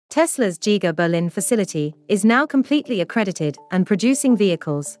Tesla's Giga Berlin facility is now completely accredited and producing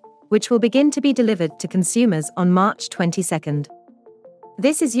vehicles, which will begin to be delivered to consumers on March 22.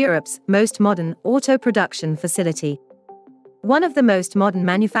 This is Europe's most modern auto production facility. One of the most modern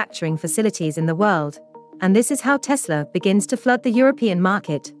manufacturing facilities in the world, and this is how Tesla begins to flood the European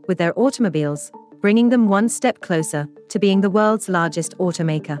market with their automobiles, bringing them one step closer to being the world's largest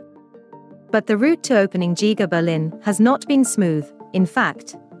automaker. But the route to opening Giga Berlin has not been smooth. In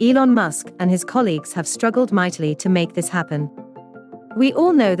fact, Elon Musk and his colleagues have struggled mightily to make this happen. We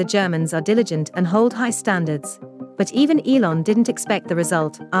all know the Germans are diligent and hold high standards, but even Elon didn't expect the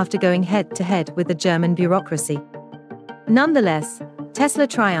result after going head-to-head with the German bureaucracy. Nonetheless, Tesla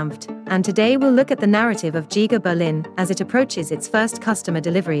triumphed, and today we'll look at the narrative of Giga Berlin as it approaches its first customer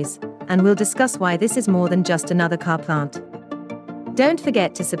deliveries, and we'll discuss why this is more than just another car plant. Don't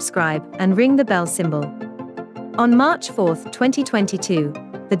forget to subscribe and ring the bell symbol. On March 4, 2022,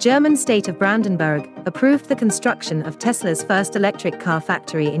 the German state of Brandenburg approved the construction of Tesla's first electric car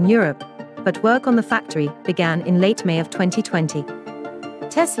factory in Europe, but work on the factory began in late May of 2020.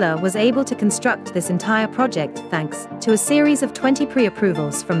 Tesla was able to construct this entire project thanks to a series of 20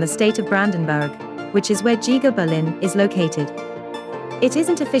 pre-approvals from the state of Brandenburg, which is where Giga Berlin is located. It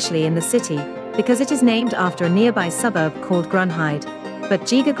isn't officially in the city, because it is named after a nearby suburb called Grunhide, but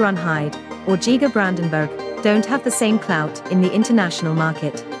Giga Grunhide, or Giga Brandenburg, don't have the same clout in the international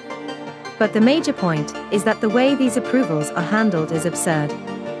market. But the major point is that the way these approvals are handled is absurd.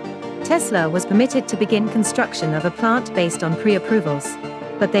 Tesla was permitted to begin construction of a plant based on pre-approvals,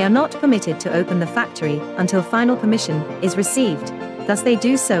 but they are not permitted to open the factory until final permission is received, thus they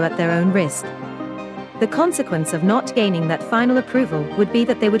do so at their own risk. The consequence of not gaining that final approval would be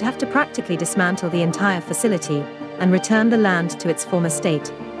that they would have to practically dismantle the entire facility and return the land to its former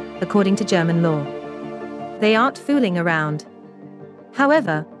state, according to German law. They aren't fooling around.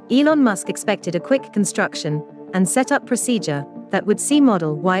 However, Elon Musk expected a quick construction and set up procedure that would see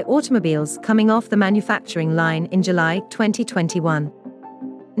Model Y automobiles coming off the manufacturing line in July 2021.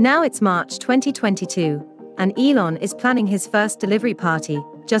 Now it's March 2022, and Elon is planning his first delivery party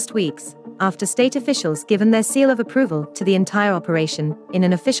just weeks after state officials given their seal of approval to the entire operation in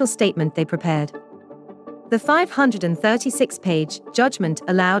an official statement they prepared. The 536-page judgment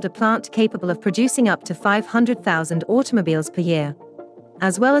allowed a plant capable of producing up to 500,000 automobiles per year,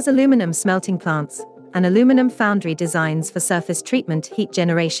 as well as aluminum smelting plants and aluminum foundry designs for surface treatment, heat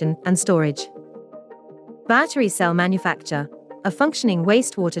generation, and storage. Battery cell manufacture, a functioning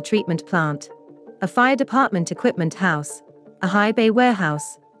wastewater treatment plant, a fire department equipment house, a high bay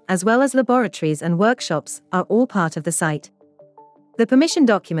warehouse, as well as laboratories and workshops are all part of the site. The permission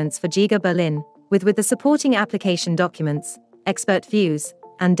documents for Giga Berlin, with the supporting application documents, expert views,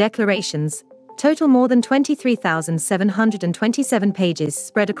 and declarations, total more than 23,727 pages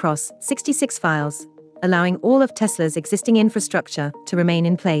spread across 66 files, allowing all of Tesla's existing infrastructure to remain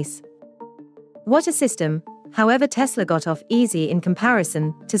in place. What a system! However, Tesla got off easy in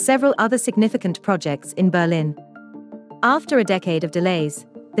comparison to several other significant projects in Berlin. After a decade of delays,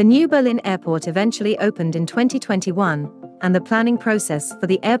 the new Berlin airport eventually opened in 2021, and the planning process for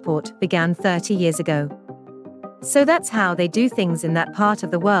the airport began 30 years ago. So that's how they do things in that part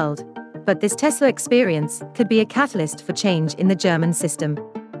of the world, but this Tesla experience could be a catalyst for change in the German system.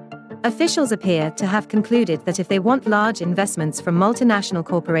 Officials appear to have concluded that if they want large investments from multinational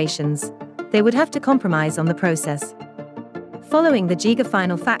corporations, they would have to compromise on the process. Following the Giga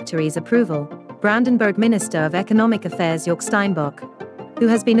final factory's approval, Brandenburg Minister of Economic Affairs Jörg Steinbock, who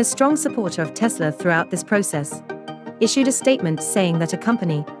has been a strong supporter of Tesla throughout this process, issued a statement saying that a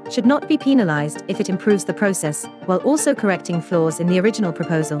company should not be penalized if it improves the process, while also correcting flaws in the original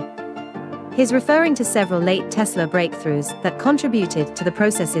proposal. He's referring to several late Tesla breakthroughs that contributed to the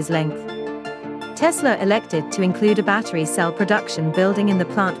process's length. Tesla elected to include a battery cell production building in the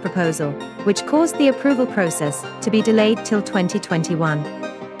plant proposal, which caused the approval process to be delayed till 2021.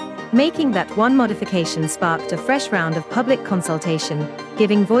 Making that one modification sparked a fresh round of public consultation,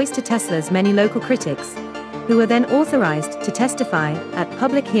 giving voice to Tesla's many local critics, who were then authorized to testify at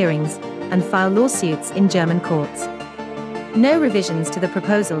public hearings and file lawsuits in German courts. No revisions to the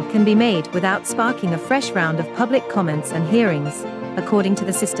proposal can be made without sparking a fresh round of public comments and hearings, according to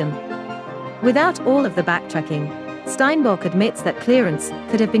the system. Without all of the backtracking, Steinbock admits that clearance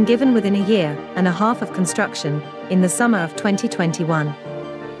could have been given within a year and a half of construction, in the summer of 2021.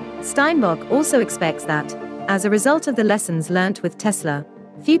 Steinbock also expects that, as a result of the lessons learnt with Tesla,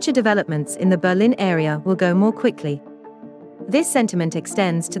 future developments in the Berlin area will go more quickly. This sentiment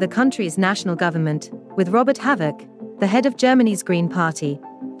extends to the country's national government, with Robert Habeck, the head of Germany's Green Party,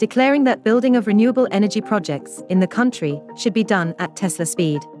 declaring that building of renewable energy projects in the country should be done at Tesla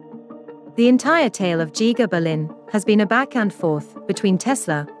speed. The entire tale of Giga Berlin has been a back and forth between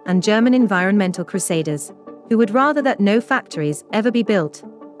Tesla and German environmental crusaders, who would rather that no factories ever be built,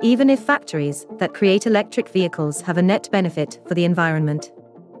 even if factories that create electric vehicles have a net benefit for the environment.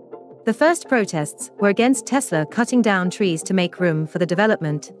 The first protests were against Tesla cutting down trees to make room for the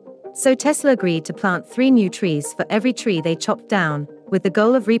development, so Tesla agreed to plant 3 new trees for every tree they chopped down, with the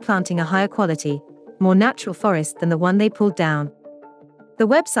goal of replanting a higher quality, more natural forest than the one they pulled down. The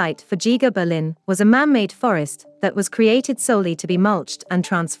website for Giga Berlin was a man-made forest that was created solely to be mulched and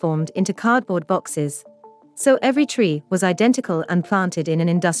transformed into cardboard boxes, so every tree was identical and planted in an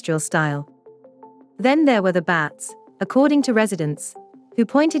industrial style. Then there were the bats, according to residents, who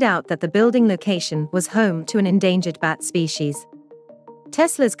pointed out that the building location was home to an endangered bat species.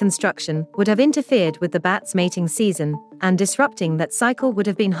 Tesla's construction would have interfered with the bats' mating season, and disrupting that cycle would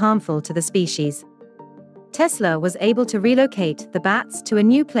have been harmful to the species. Tesla was able to relocate the bats to a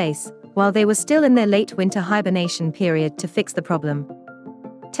new place while they were still in their late winter hibernation period to fix the problem.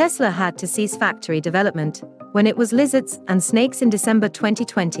 Tesla had to cease factory development when it was lizards and snakes in December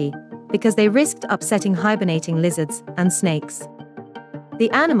 2020 because they risked upsetting hibernating lizards and snakes.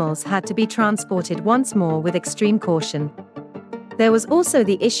 The animals had to be transported once more with extreme caution. There was also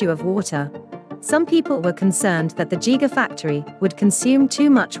the issue of water. Some people were concerned that the Gigafactory would consume too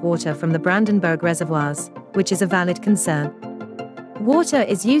much water from the Brandenburg reservoirs, which is a valid concern. Water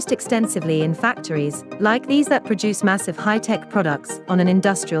is used extensively in factories, like these that produce massive high-tech products on an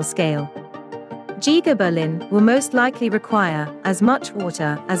industrial scale. Giga Berlin will most likely require as much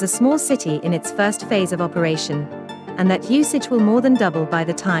water as a small city in its first phase of operation, and that usage will more than double by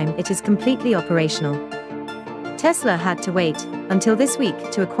the time it is completely operational. Tesla had to wait until this week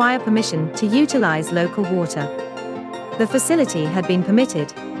to acquire permission to utilize local water. The facility had been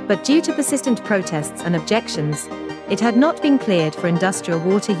permitted, but due to persistent protests and objections, it had not been cleared for industrial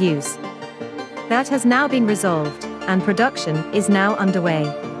water use. That has now been resolved, and production is now underway.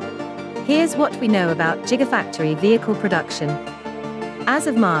 Here's what we know about Gigafactory vehicle production. As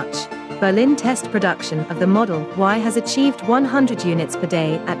of March, Berlin test production of the Model Y has achieved 100 units per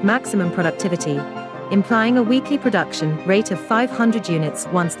day at maximum productivity, implying a weekly production rate of 500 units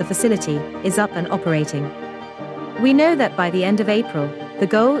once the facility is up and operating. We know that by the end of April, the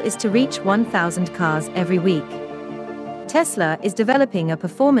goal is to reach 1,000 cars every week. Tesla is developing a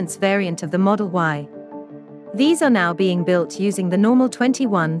performance variant of the Model Y. These are now being built using the normal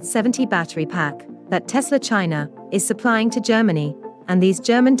 2170 battery pack that Tesla China is supplying to Germany, and these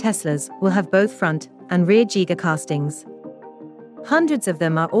German Teslas will have both front and rear Giga castings. Hundreds of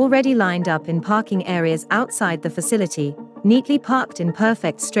them are already lined up in parking areas outside the facility, neatly parked in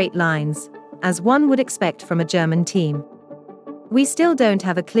perfect straight lines, as one would expect from a German team. We still don't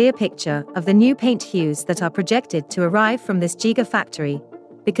have a clear picture of the new paint hues that are projected to arrive from this Gigafactory,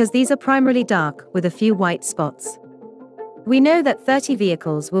 because these are primarily dark with a few white spots. We know that 30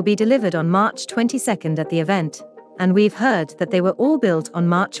 vehicles will be delivered on March 22nd at the event, and we've heard that they were all built on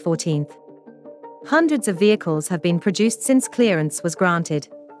March 14th. Hundreds of vehicles have been produced since clearance was granted,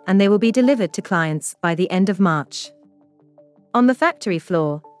 and they will be delivered to clients by the end of March. On the factory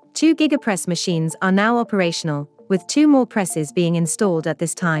floor, 2 gigapress machines are now operational, with 2 more presses being installed at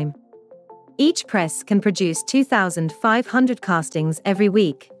this time. Each press can produce 2,500 castings every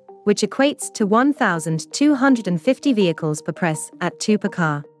week, which equates to 1,250 vehicles per press at 2 per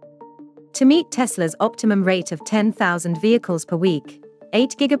car. To meet Tesla's optimum rate of 10,000 vehicles per week,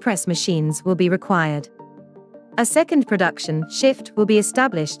 8 gigapress machines will be required. A second production shift will be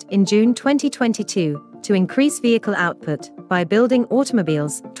established in June 2022 to increase vehicle output by building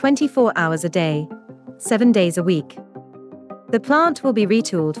automobiles 24 hours a day, 7 days a week. The plant will be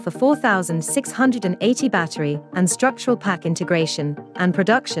retooled for 4,680 battery and structural pack integration, and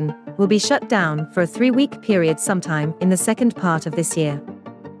production will be shut down for a 3-week period sometime in the second part of this year.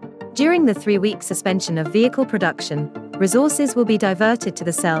 During the 3-week suspension of vehicle production, resources will be diverted to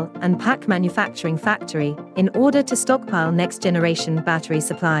the cell and pack manufacturing factory in order to stockpile next-generation battery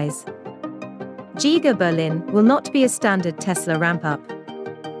supplies. Giga Berlin will not be a standard Tesla ramp-up.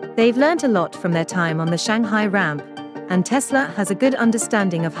 They've learned a lot from their time on the Shanghai ramp, and Tesla has a good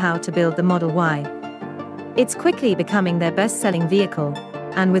understanding of how to build the Model Y. It's quickly becoming their best-selling vehicle,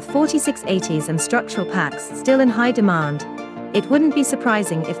 and with 4680s and structural packs still in high demand, it wouldn't be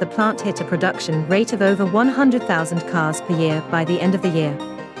surprising if the plant hit a production rate of over 100,000 cars per year by the end of the year.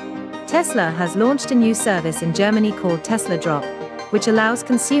 Tesla has launched a new service in Germany called Tesla Drop, which allows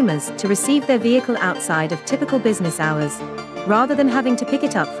consumers to receive their vehicle outside of typical business hours, rather than having to pick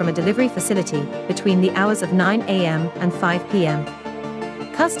it up from a delivery facility between the hours of 9 a.m. and 5 p.m.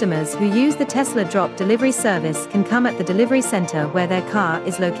 Customers who use the Tesla Drop delivery service can come at the delivery center where their car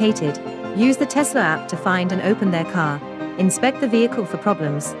is located, Use the Tesla app to find and open their car, inspect the vehicle for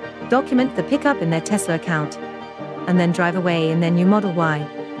problems, document the pickup in their Tesla account, and then drive away in their new Model Y.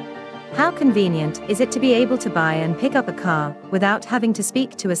 How convenient is it to be able to buy and pick up a car without having to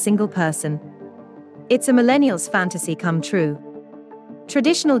speak to a single person? It's a millennial's fantasy come true.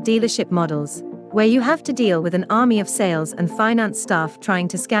 Traditional dealership models, where you have to deal with an army of sales and finance staff trying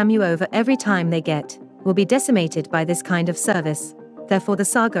to scam you over every time they get, will be decimated by this kind of service. Therefore, the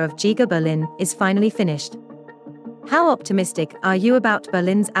saga of Giga Berlin is finally finished. How optimistic are you about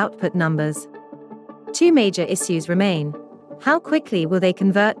Berlin's output numbers? Two major issues remain. How quickly will they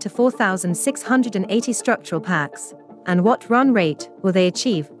convert to 4,680 structural packs? And what run rate will they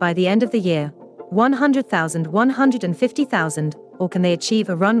achieve by the end of the year? 100,000, 150,000, or can they achieve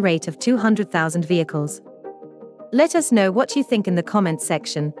a run rate of 200,000 vehicles? Let us know what you think in the comments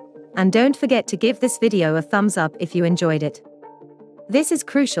section, and don't forget to give this video a thumbs up if you enjoyed it. This is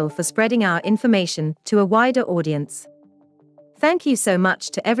crucial for spreading our information to a wider audience. Thank you so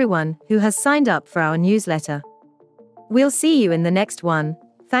much to everyone who has signed up for our newsletter. We'll see you in the next one.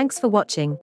 Thanks for watching.